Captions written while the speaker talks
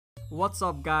What's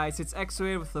up guys, it's Ecso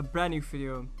here with a brand new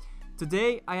video.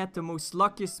 Today I had the most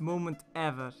luckiest moment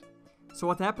ever. So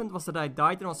what happened was that I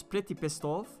died and I was pretty pissed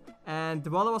off. And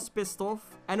while I was pissed off,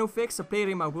 Enofix, a player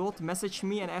in my world, messaged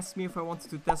me and asked me if I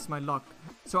wanted to test my luck.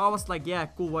 So I was like, yeah,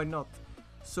 cool, why not?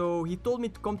 So he told me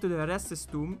to come to the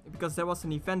Horestis Tomb because there was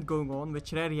an event going on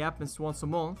which rarely happens once a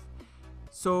month.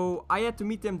 So I had to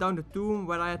meet him down the tomb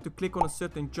where I had to click on a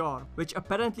certain jar, which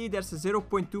apparently there's a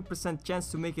 0.2%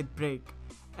 chance to make it break.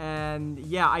 And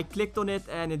yeah, I clicked on it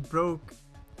and it broke.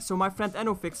 So my friend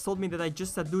Enofix told me that I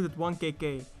just had looted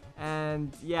 1kk.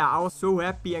 And yeah, I was so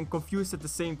happy and confused at the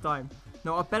same time.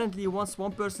 Now apparently once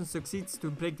one person succeeds to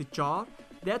break the jar,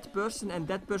 that person and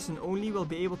that person only will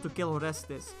be able to kill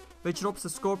Horestis, which drops the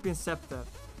Scorpion Sceptre.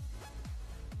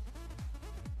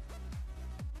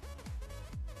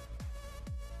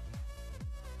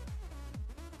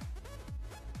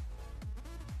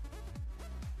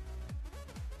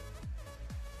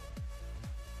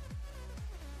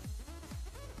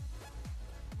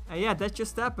 And yeah, that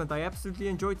just happened. I absolutely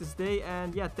enjoyed this day,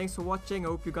 and yeah, thanks for watching. I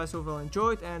hope you guys overall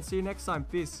enjoyed, and see you next time.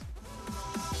 Peace.